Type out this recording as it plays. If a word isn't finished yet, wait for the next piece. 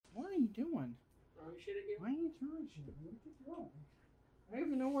shit at you? Why are you throwing shit? Where'd you throw it? I don't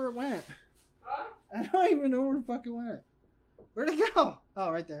even know where it went. Huh? I don't even know where the fuck it went. Where'd it go?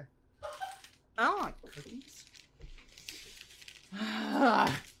 Oh, right there. I don't like cookies.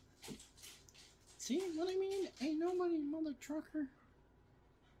 See what I mean? Ain't nobody mother trucker.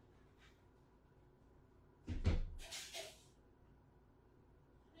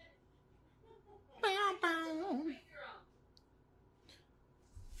 Bow, bow.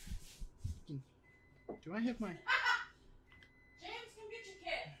 Do I have my... James, come get your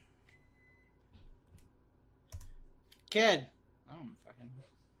kid. Kid. I don't fucking...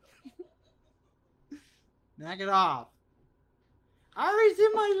 Knock it off. Ari's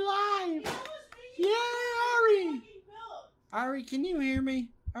in my life. Yeah, Ari. Ari, can you hear me?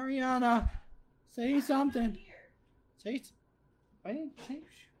 Ariana, say something. Say... Why didn't you say...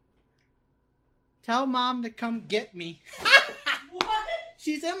 Tell mom to come get me. What?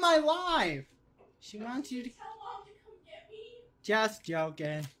 She's in my life. She wants you to... Tell mom to come get me? Just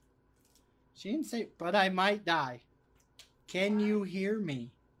joking. She didn't say... But I might die. Can you hear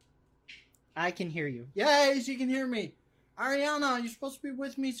me? I can hear you. Yay, she can hear me. Ariana, you're supposed to be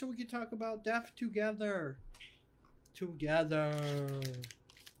with me so we can talk about death together. Together.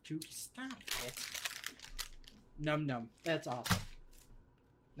 Stop it. Num num. That's awesome.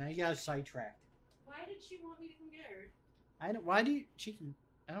 Now you got sidetracked. Why did she want me to come get her? I don't. Why do you? She can.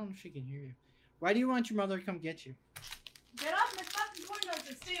 I don't know if she can hear you. Why do you want your mother to come get you? Get off my fucking corn dogs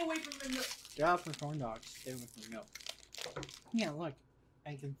and stay away from my milk. Get off my corn dogs. Stay with my milk. Yeah, look.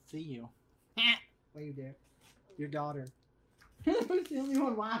 I can see you. Wave there. Your daughter. Who's the only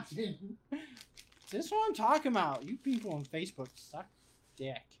one watching? This is what I'm talking about. You people on Facebook suck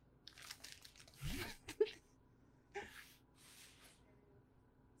dick.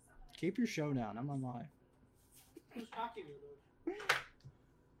 Keep your show down. I'm on live. Who's talking to you?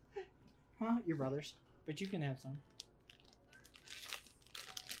 Huh? Your brothers. But you can have some.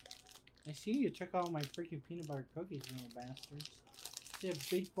 I see you took all my freaking peanut butter cookies, you little bastards. There's a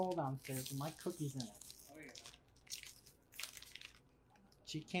big bowl downstairs with my cookies in it. Oh, yeah.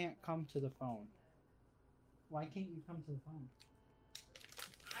 She can't come to the phone. Why can't you come to the phone?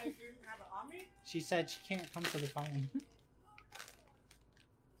 I didn't have it on me? She said she can't come to the phone.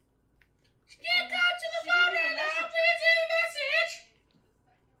 She can't come to the phone right now! Please leave a message!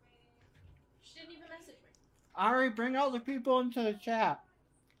 She didn't even message me. Ari, bring all the people into the chat.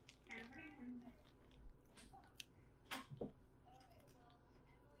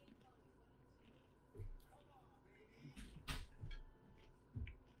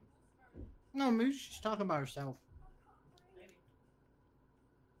 No, maybe she's talking about herself.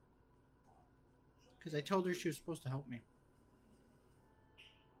 Because I told her she was supposed to help me.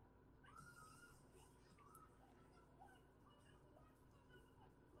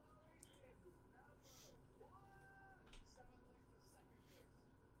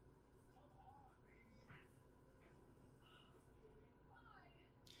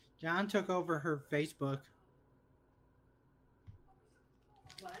 John took over her Facebook.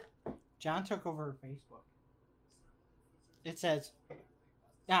 What? John took over her Facebook. It says,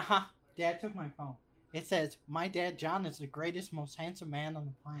 Dad took my phone. It says, my dad John is the greatest, most handsome man on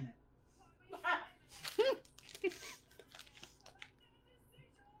the planet.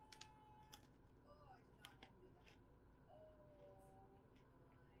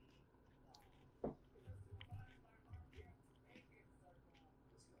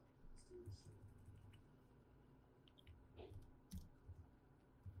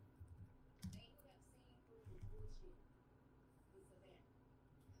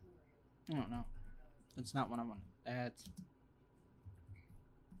 I don't know. That's not what I want. That's...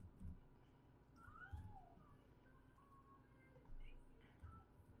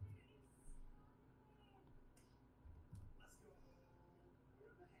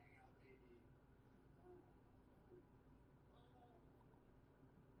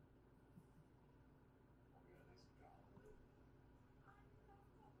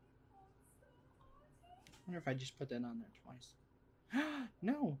 I wonder if I just put that on there twice.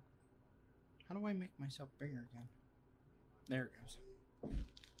 No! How do I make myself bigger again? There it goes.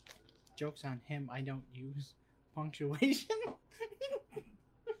 Joke's on him, I don't use punctuation.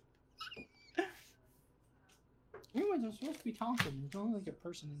 Anyways, I'm supposed to be talking. There's only like a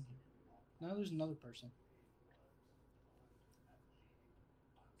person in here. Now there's another person.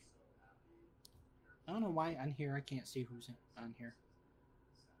 I don't know why on here I can't see who's on here.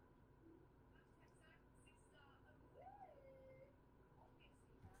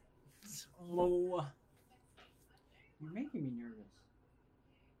 So, you're making me nervous.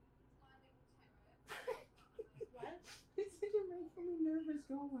 What? I said you're making me nervous.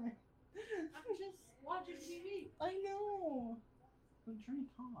 Go away. I'm just watching TV. I know. I'm trying to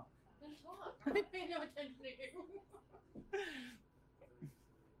talk. Then talk. I'm not paying no attention to you.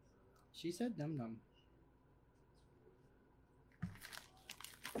 She said dum dum.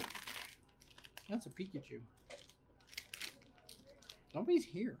 That's a Pikachu. Nobody's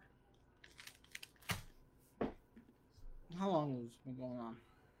here. How long has this been going on?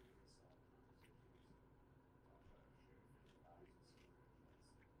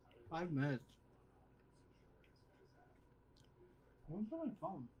 Five minutes. Where's my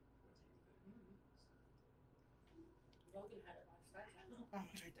phone? Logan had it last night. Oh,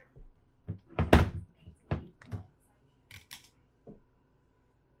 it's right there.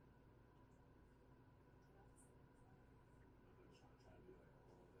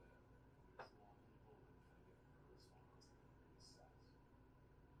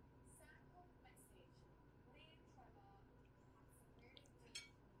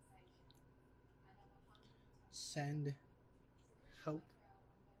 Send hope.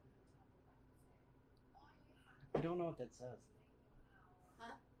 I don't know what that says.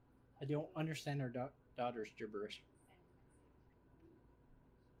 Huh? I don't understand her daughter's gibberish.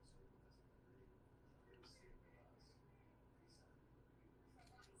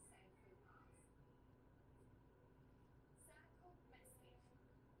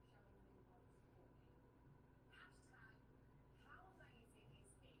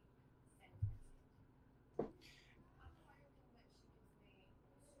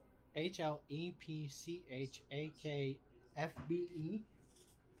 HLEPCHAKFBE.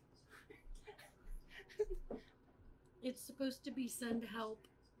 It's supposed to be send help.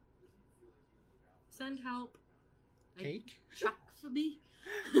 Send help. Cake? Chuck for me?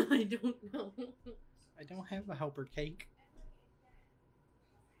 I don't know. I don't have a helper cake.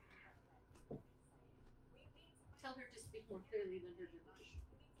 Tell her to speak more clearly than her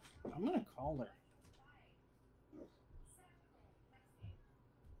gibberish. I'm gonna call her.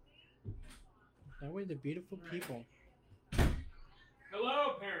 That way the beautiful people.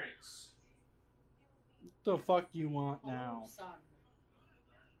 Hello, parents. What the fuck you want now? Son.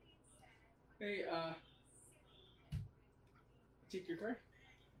 Hey, take your car.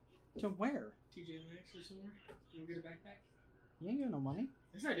 To where? TJ Maxx or somewhere. You wanna get a backpack? You ain't got no money.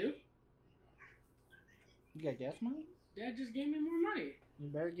 Yes, I do. You got gas money? Dad just gave me more money. You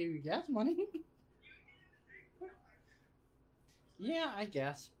better give you gas money. Yeah, I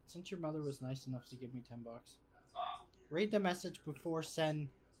guess. Since your mother was nice enough to give me $10. Read the message before send.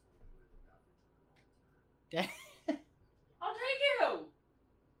 Dad. I'll take you!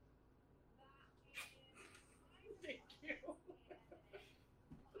 Thank you.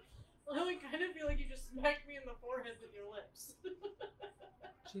 Well, I kind of feel like you just smacked me in the forehead with your lips.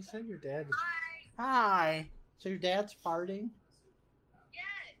 She said your dad is... Hi! So your dad's farting?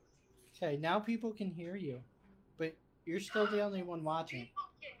 Yes. Okay, now people can hear you. But you're still the only one watching. People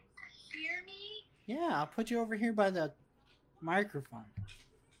can hear me. Yeah, I'll put you over here by the microphone.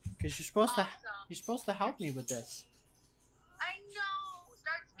 Because Awesome. you're supposed to help me with this. I know.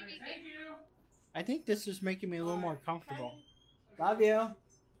 Start Alright, speaking. thank you. I think this is making me a little more comfortable. Love you.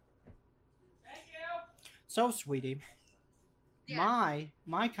 Thank you. So, sweetie, Yeah.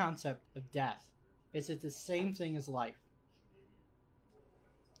 my concept of death is it the same thing as life.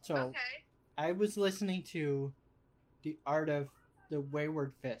 So, Okay. I was listening to The Art of the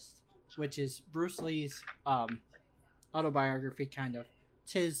Wayward Fist, which is Bruce Lee's autobiography, kind of.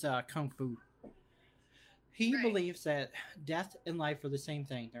 It's his kung fu. He Right. believes that death and life are the same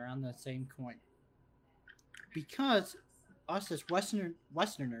thing. They're on the same coin. Because us as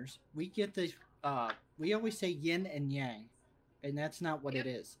Westerners, we get this. We always say yin and yang, and that's not what it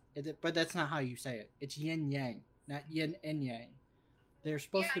is. But that's not how you say it. It's yin yang, not yin and yang. They're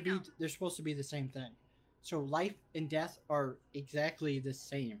supposed Yeah, to I be. know. They're supposed to be the same thing. So life and death are exactly the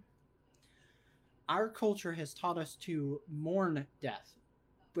same. Our culture has taught us to mourn death,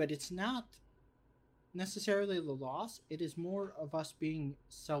 but it's not necessarily the loss. It is more of us being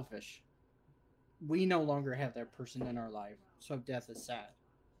selfish. We no longer have that person in our life, so death is sad.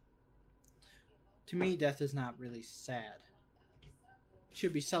 To me, death is not really sad. It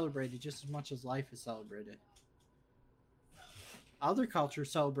should be celebrated just as much as life is celebrated. Other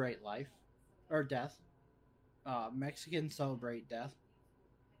cultures celebrate life or death. Mexicans celebrate death.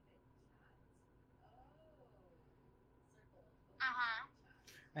 Uh-huh.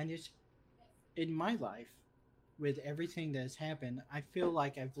 And it's in my life, with everything that has happened, I feel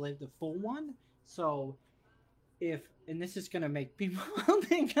like I've lived a full one. So, and this is gonna make people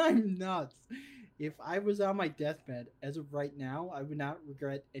think I'm nuts. If I was on my deathbed as of right now, I would not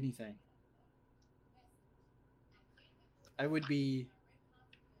regret anything. I would be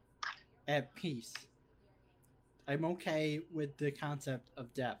at peace I'm okay with the concept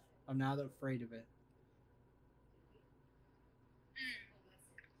of death. I'm not afraid of it.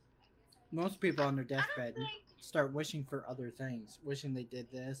 Most people on their I don't deathbed think. start wishing for other things, wishing they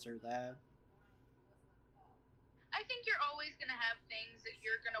did this or that. I think you're always gonna have things that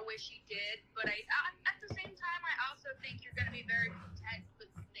you're gonna wish you did, but at the same time, I also think you're gonna be very content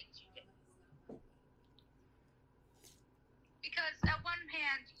with the things you did. Because at one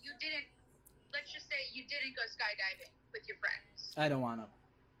hand, you didn't. Let's just say you didn't go skydiving with your friends, I don't want to.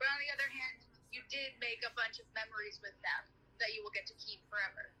 but on the other hand, you did make a bunch of memories with them that you will get to keep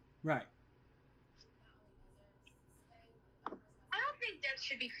forever. Right. I don't think death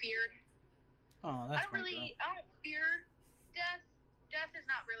should be feared. Oh, I that's don't fear death. Death is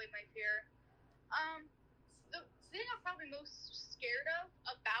not really my fear. The thing I'm probably most scared of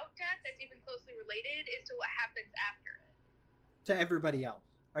about death that's even closely related is to what happens after it. To everybody else.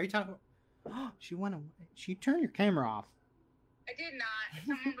 Are you talking? Oh, she went away. She turned your camera off. I did not.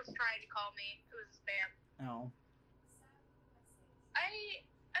 Someone was trying to call me. It was spam. Oh.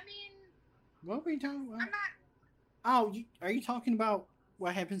 I mean, What were you talking about? I'm not. Oh, are you talking about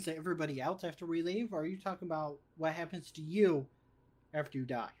what happens to everybody else after we leave, or are you talking about what happens to you after you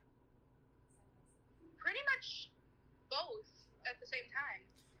die? Pretty much both at the same time.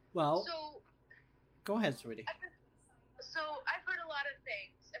 Well, So, go ahead, sweetie. I've heard a lot of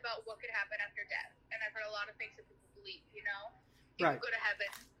things about what could happen after death, and I've heard a lot of things that people believe. You know, you Right. could go to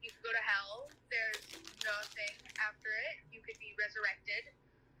heaven, you could go to hell. There's nothing after it. You could be resurrected.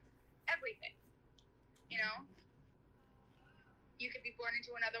 Everything. You know, you could be born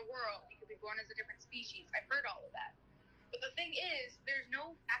into another world. You could be born as a different species. I've heard all of that. But the thing is, there's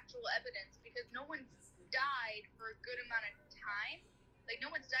no actual evidence because no one's died for a good amount of time. Like, no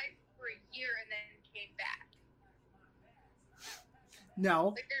one's died for a year and then came back. No,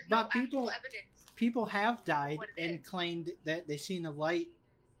 Like, there's no but people actual evidence. people have died What it and is. claimed that they seen a light.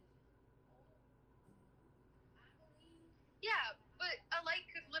 Yeah, but a light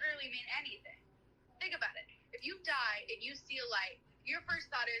could literally mean anything. Think about it. If you die and you see a light, your first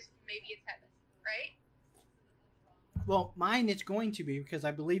thought is maybe it's heaven, right? Well, mine is going to be because I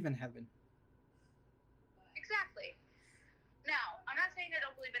believe in heaven. Exactly. Now, I'm not saying I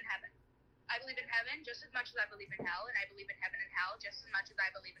don't believe in heaven. I believe in heaven just as much as I believe in hell, and I believe in heaven and hell just as much as I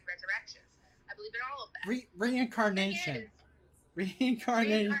believe in resurrection. I believe in all of that. Reincarnation.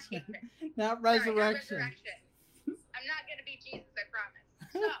 Reincarnation. Reincarnation. Not Sorry, resurrection. not resurrection. I'm not going to be Jesus, I promise.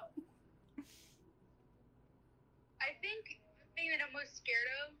 So, I think the thing that I'm most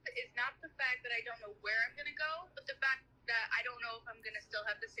scared of is not the fact that I don't know where I'm going to go, but the fact that I don't know if I'm going to still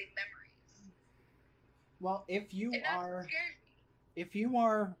have the same memories. Well, if you And that's are what scares me. if you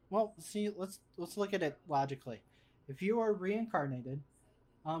are well, see, let's look at it logically. If you are reincarnated,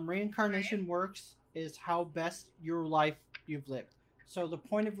 reincarnation works is how best your life you've lived. So the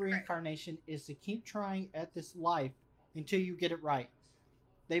point of reincarnation is to keep trying at this life until you get it right.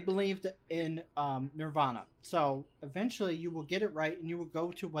 They believed in nirvana, so eventually you will get it right and you will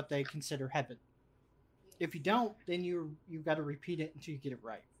go to what they consider heaven. If you don't, then you got to repeat it until you get it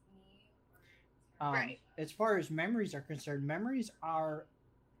right. Right. As far as memories are concerned, memories are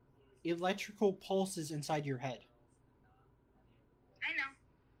electrical pulses inside your head. I know.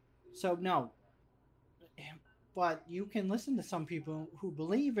 So no, but you can listen to some people who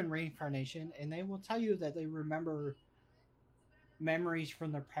believe in reincarnation, and they will tell you that they remember memories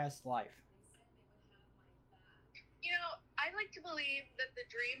from their past life. You know, I like to believe that the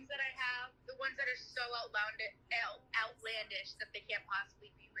dreams that I have, the ones that are so outlandish that they can't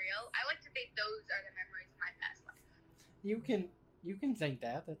possibly be real, I like to think those are the memories of my past life. You can think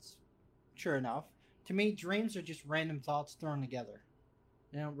that. That's sure enough. To me, dreams are just random thoughts thrown together.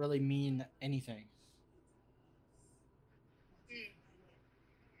 They don't really mean anything.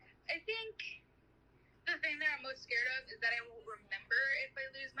 I think the thing that I'm most scared of is that I won't remember if I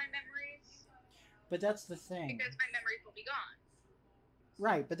lose my memories But that's the thing. because my memories will be gone.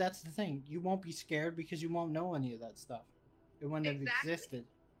 Right, but that's the thing. You won't be scared because you won't know any of that stuff. It wouldn't have Exactly. existed.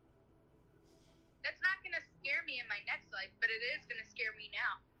 That's not going to scare me in my next life, but it is going to scare me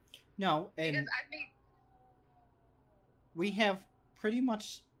now. No, and Because I've made...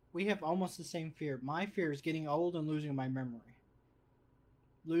 we have almost the same fear. My fear is getting old and losing my memory.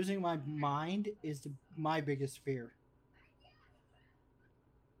 Losing my mind is my biggest fear.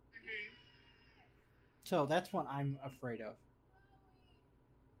 Mhm. So that's what I'm afraid of.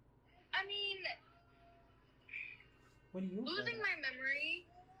 I mean, What are you afraid losing of? my memory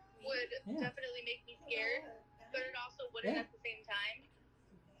would Yeah. definitely make me scared, but it also wouldn't Yeah. at the same time.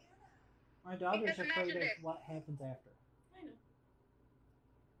 My daughter's Because afraid imagine of this. what happens after. I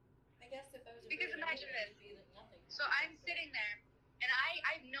know. guess if I was Because imagine this. So I'm sitting there, and I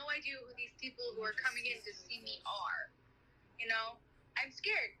have no idea who these people who are coming in to see me are. You know? I'm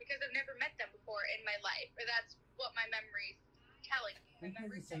scared because I've never met them before in my life, or that's what my memory's telling me. We have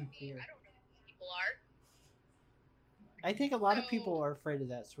the same fear. I don't know who these people are. I think a lot of people are afraid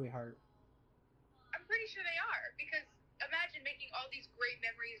of that, sweetheart. I'm pretty sure they are, because imagine making all these great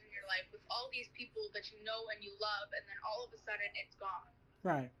memories in your life with all these people that you know and you love, and then all of a sudden it's gone.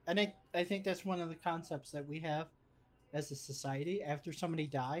 Right. And I think that's one of the concepts that we have as a society after somebody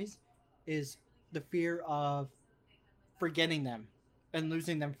dies is the fear of forgetting them and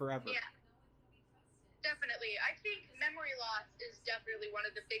losing them forever. Yeah. Definitely. I think memory loss is definitely one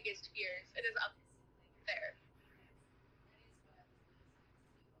of the biggest fears. It is up there.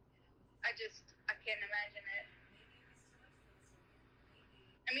 I can't imagine it.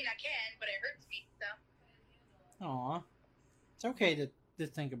 I mean, I can, but it hurts me, so. Aw. It's okay to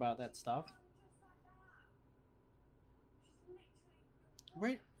think about that stuff.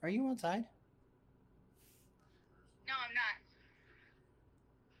 Wait, are you outside? No, I'm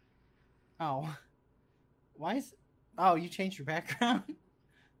not. Oh. Why is... Oh, you changed your background?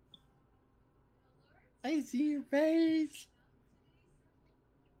 I see your face.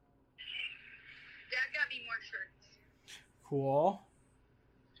 Dad got me more shirts. Cool.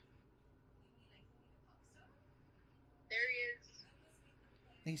 There he is.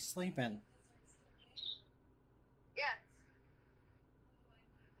 He's sleeping. Yeah.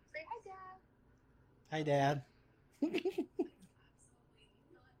 Say hi, Dad. Hi, Dad.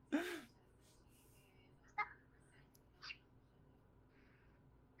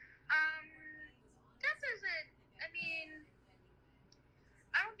 Death isn't, I mean,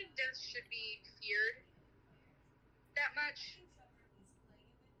 I don't think death should be feared that much.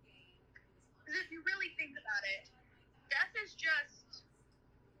 Because if you really think about it, death is just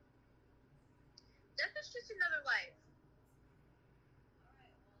another life.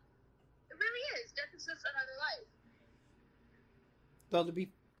 It really is. Death is just another life. Though to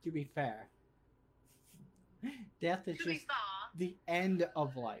be fair, death is To be just fair. the end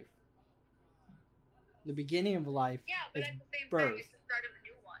of life. The beginning of life Yeah, but is at the same birth. time, it's the start of a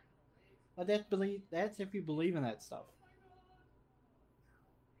new one. But that's if you believe in that stuff.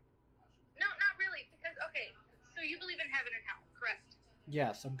 No, not really. Because, okay, so you believe in heaven and hell, correct?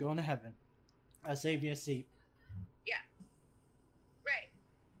 Yes, I'm going to heaven. I'll save you a seat. Yeah. Right.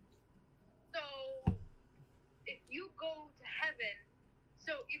 So, if you go to heaven,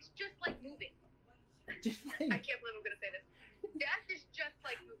 so it's just like moving. Just I like, can't believe I'm going to say this. Death is just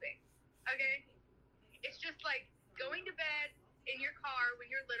like moving, okay? It's just like going to bed in your car when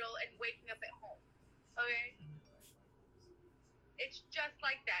you're little and waking up at home, okay? It's just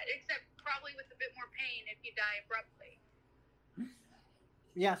like that, except probably with a bit more pain if you die abruptly.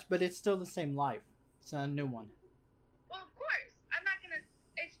 yes, but it's still the same life. It's not a new one. Well, of course. I'm not going to...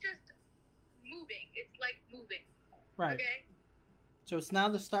 It's just moving. It's like moving, Right. okay? So it's now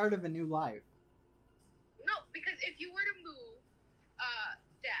the start of a new life. No, because if you were to move,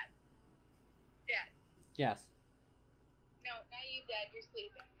 Dad. Yes. No, not you, Dad. You're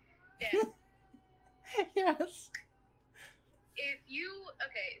sleeping. Dad. Yes. If you,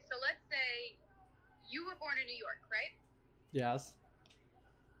 okay, so let's say you were born in New York, right? Yes.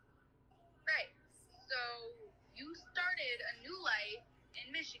 Right. So you started a new life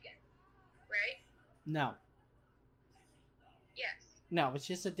in Michigan, right? No. Yes. No, it's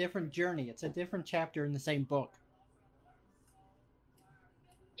just a different journey. It's a different chapter in the same book.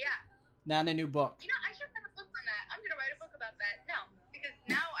 Yeah. Not a new book. You know, I should write a book on that. I'm going to write a book about that. No, because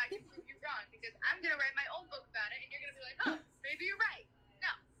now I can prove you wrong, because I'm going to write my own book about it, and you're going to be like, oh, maybe you're right.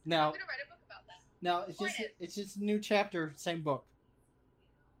 No. No. I'm going to write a book about that. No, it's just a new chapter, same book.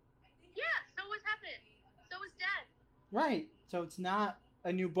 Yeah, so what's happening? So is Dad. Right. So it's not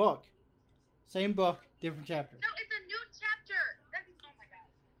a new book. Same book, different chapter. No, it's a new chapter. Oh my God.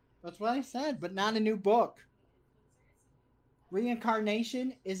 That's what I said, but not a new book.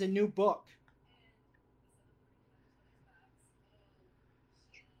 Reincarnation is a new book.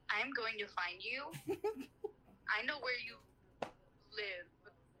 I'm going to find you. I know where you live.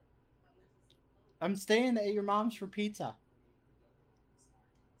 I'm staying at your mom's for pizza.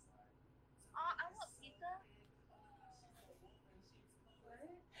 I want pizza.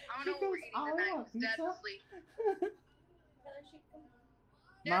 I She don't know what we're goes, eating "I tonight want 'cause Dad's pizza?" asleep.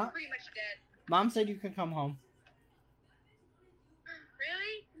 Ma- Dad's pretty much dead. Mom said you could come home.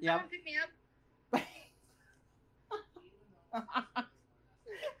 Really? Can Yep. someone pick me up?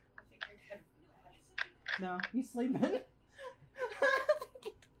 No, he's sleeping.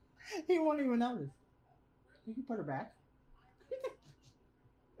 He won't even notice. You can put her back.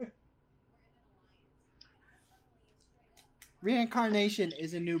 Reincarnation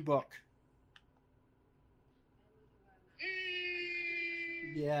is a new book.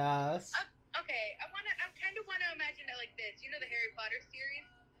 Yes. Okay, I kind of wanna imagine it like this. You know the Harry Potter series?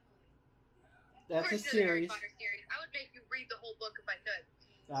 That's a Of course you know the Harry series. Potter series. I would make you read the whole book if I could,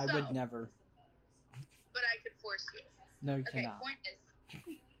 I would never. but I could force you. No, you Okay, cannot. point is.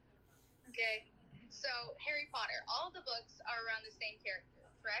 Okay, so Harry Potter, all of the books are around the same character,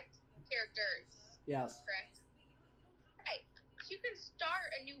 correct? Characters, Yes. correct? Right. You can start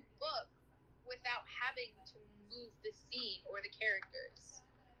a new book without having to move the scene or the characters.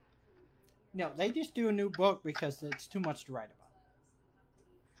 No, they just do a new book because it's too much to write about.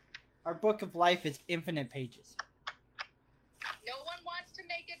 Our book of life is infinite pages. No one wants to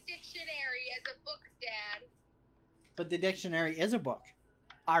make a dictionary as a book, Dad. But the dictionary is a book.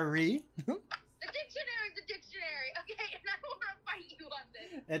 Ari, The dictionary is a dictionary, okay? And I don't want to fight you on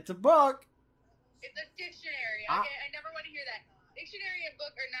this. it's a book. It's a dictionary, Ah. okay? I never want to hear that. Dictionary and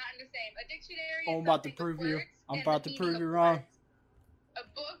book are not in the same. A dictionary Oh, is I'm about to something with prove you. words I'm and about the to prove meaning you of wrong. words. A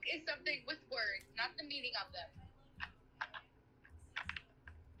book is something with words, not the meaning of them.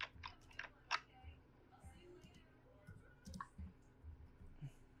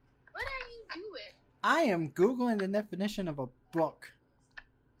 What are you doing? I am Googling the definition of a book.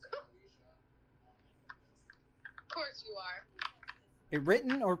 Of course you are. A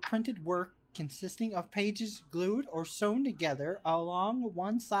written or printed work consisting of pages glued or sewn together along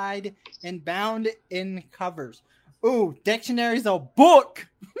one side and bound in covers. Ooh, dictionary's a book!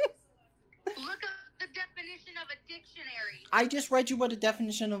 Look up the definition of a dictionary. I just read you what a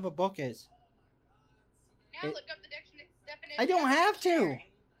definition of a book is. Now It- look up the definition. I don't of a have to. dictionary.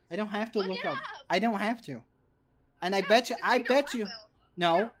 I don't have to Look look it up. up. I don't have to. And I No, bet you, because I don't bet want you, to.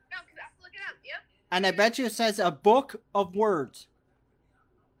 no. No, because I have to look it up. Yep. And I bet you it says a book of words.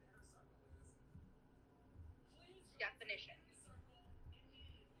 Definition.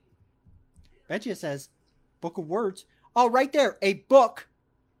 Bet you it says book of words. Oh, right there, a book.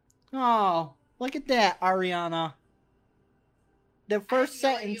 Oh, look at that, Ariana. The first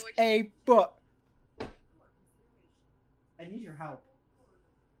no idea sentence, what a book. I need your help.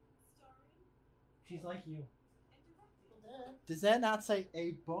 She's like you. Does that not say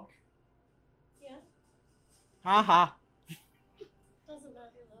a book? Yeah. Haha. Doesn't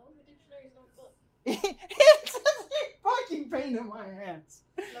matter though. The dictionary's not a book. It says a fucking pain in my hands.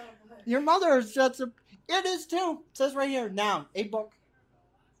 It's not a book. Your mother is just a. It is too. It says right here, noun, a book.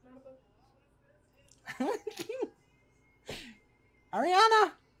 It's not a book.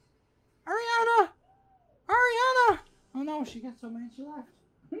 Ariana! Ariana! Ariana! Oh no, she got so mad she left.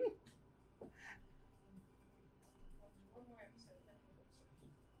 One more episode. Then we'll go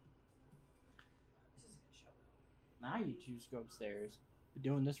upstairs. This is a good show. Now you choose to go upstairs. We're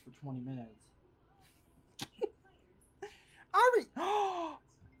doing this for 20 minutes. Ari!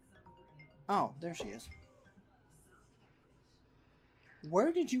 Oh, there she is.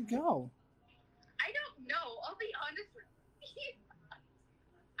 Where did you go? I don't know. I'll be honest with you.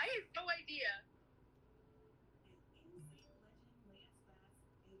 I have no idea.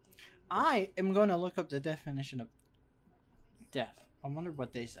 I am going to look up the definition of deaf. I wonder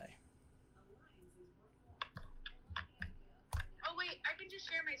what they say. Oh wait, I can just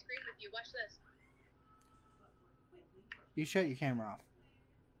share my screen with you. Watch this. You shut your camera off.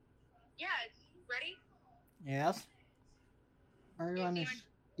 Yeah, it's ready. Yes? Are you You on see this? my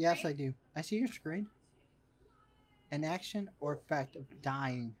Yes, screen? I do. I see your screen. An action or effect of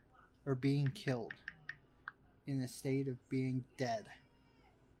dying or being killed in a state of being dead.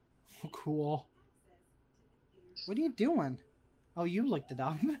 Cool. What are you doing? Oh, you looked it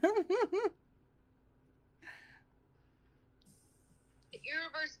up.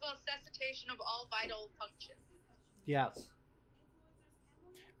 Irreversible cessation of all vital functions. Yes.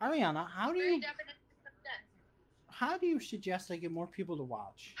 Ariana, how do Very you definition of death. how do you suggest I get more people to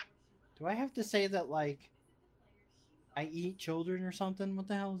watch? Do I have to say that like I eat children or something? What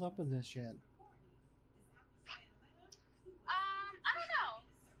the hell is up with this shit? I don't know.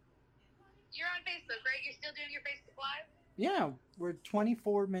 You're on Facebook, right? You're still doing your Facebook Live? Yeah, we're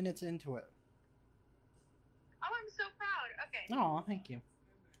 24 minutes into it. Oh, I'm so proud. Okay. Oh, thank you.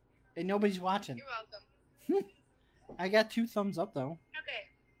 And nobody's watching. You're welcome. I got 2 thumbs up though. Okay.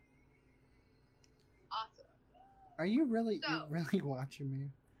 Awesome. Are you really So- you're really watching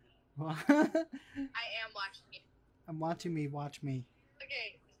me? I am watching you. I'm watching me watch me.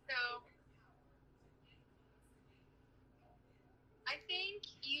 Okay, so I think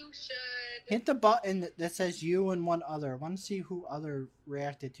you should. Hit the button that says you and one other. I want to see who other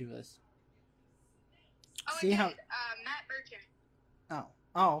reacted to this. Oh, see I how- did. Matt Merchant.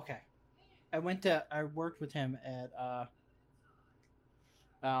 Oh, okay. I worked with him at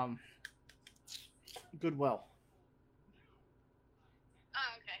Goodwill.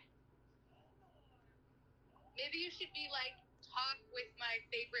 Oh, okay. Maybe you should be like, talk with my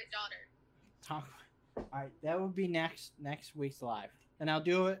favorite daughter. Talk. All right, that would be next week's live, and I'll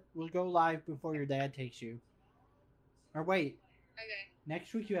do it. We'll go live before your dad takes you. Or wait, Okay.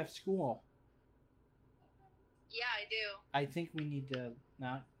 next week you have school. Yeah, I do. I think we need to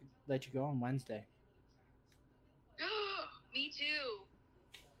not let you go on Wednesday. Me too.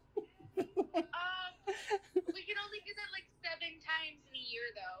 We can only do that like 7 times in a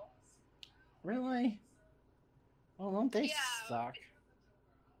year, though. Really? Well, don't they Yeah. suck?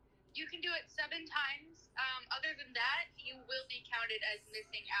 You can do it 7 times. Other than that, you will be counted as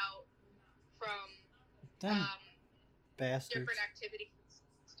missing out from Them bastards. different activities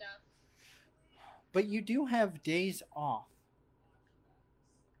and stuff. But you do have days off.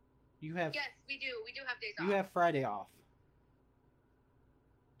 You have Yes, we do. We do have days off. you have Friday off.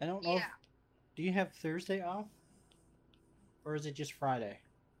 I don't know. Yeah. Do you have Thursday off? Or is it just Friday?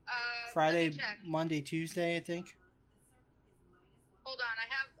 Let Friday, me check. Monday, Tuesday, I think. Hold on, I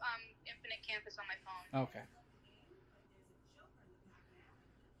have Infinite Campus on my phone. Okay.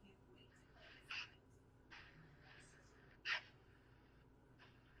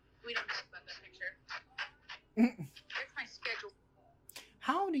 We don't talk about that picture. That's my schedule.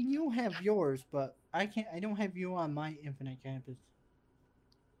 How do you have yours, but I can't? I don't have you on my Infinite Campus.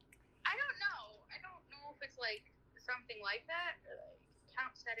 I don't know. I don't know if it's like something like that. Or like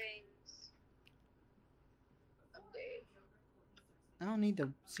count settings. Update. I don't need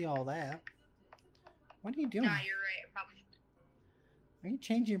to see all that. What are you doing? Nah, you're right. I probably should. Are you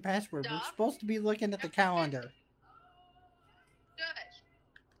changing your password? We're Duh. supposed to be looking at the calendar. Good.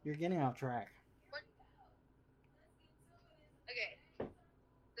 You're getting off track. Okay.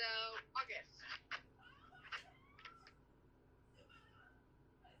 So, August.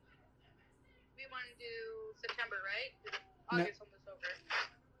 We want to do September, right? No. August almost over.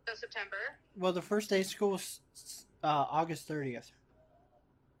 So, September. Well, the first day of school is August 30th.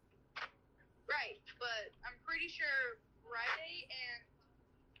 Right, but I'm pretty sure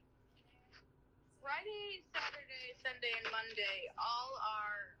Friday, Saturday, Sunday, and Monday all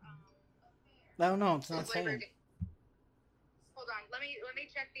are. No, it's not Labor saying. Day. Hold on, let me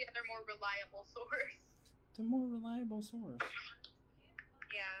check the other more reliable source. The more reliable source.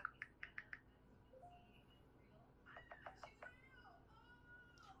 Yeah.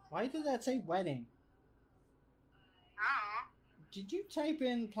 Why did that say wedding? Oh. Did you type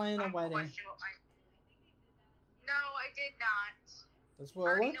in plan a wedding? No, I did not. That's I what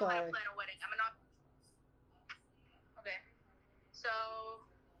it already looked know how to like. plan a wedding. I'm not. Okay. So,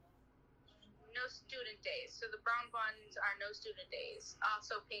 no student days. So the brown ones are no student days.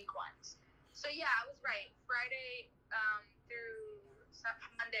 Also pink ones. So yeah, I was right. Friday through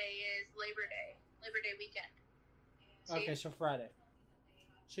Monday is Labor Day. Labor Day weekend. See? Okay, so Friday.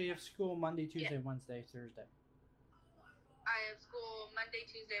 So you have school Monday, Tuesday, Wednesday, Thursday. I have school Monday,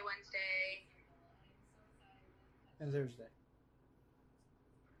 Tuesday, Wednesday. And Thursday.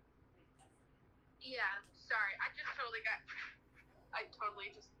 Yeah, sorry. I totally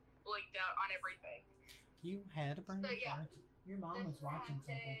just blinked out on everything. You had a brain So, yeah. fart. Your mom was This watching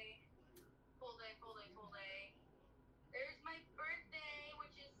something. Wednesday, full day. There's my birthday,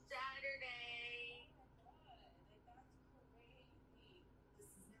 which is Saturday.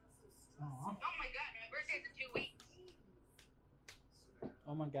 Aw. Oh my god, my birthday's in 2 weeks.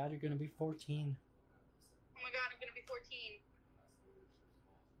 Oh my god, you're gonna be 14. Oh my god, I'm gonna be 14.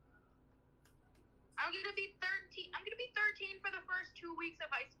 I'm gonna be 13. I'm gonna be 13 for the first 2 weeks of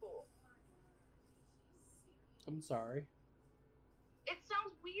high school. I'm sorry. It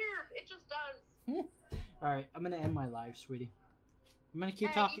sounds weird. It just does. Alright, I'm gonna end my live, sweetie. I'm gonna keep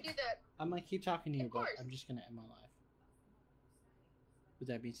Hey, talking. you do that. I'm gonna keep talking to you, Of but course. I'm just gonna end my live. With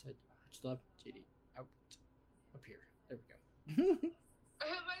that being said, much love, JD. Out. Up here. There we go. I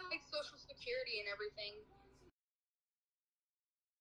have my like social security and everything.